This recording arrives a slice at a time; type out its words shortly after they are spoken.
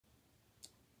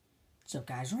What's up,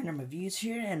 guys? Random Reviews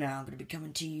here, and I'm going to be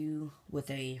coming to you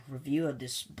with a review of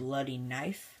this bloody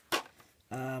knife.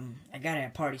 I got it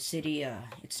at Party City.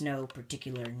 It's no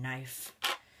particular knife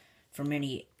from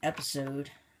any episode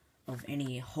of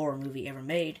any horror movie ever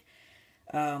made.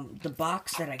 The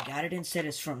box that I got it in said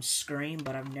it's from Scream,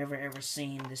 but I've never ever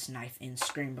seen this knife in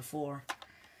Scream before.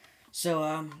 So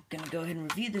I'm going to go ahead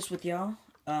and review this with y'all.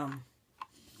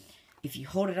 If you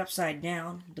hold it upside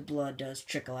down, the blood does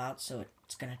trickle out, so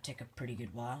it's going to take a pretty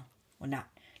good while. Well, not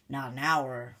an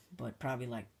hour, but probably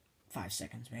like 5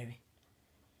 seconds maybe.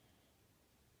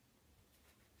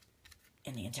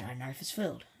 And the entire knife is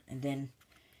filled. And then,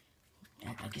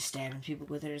 act like you're stabbing people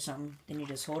with it or something. Then you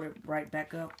just hold it right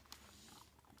back up,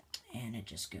 and it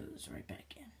just goes right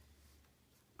back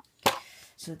in.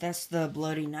 So that's the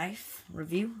bloody knife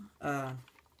review.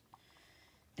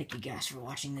 Thank you guys for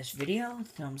watching this video.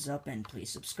 Thumbs up and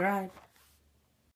please subscribe.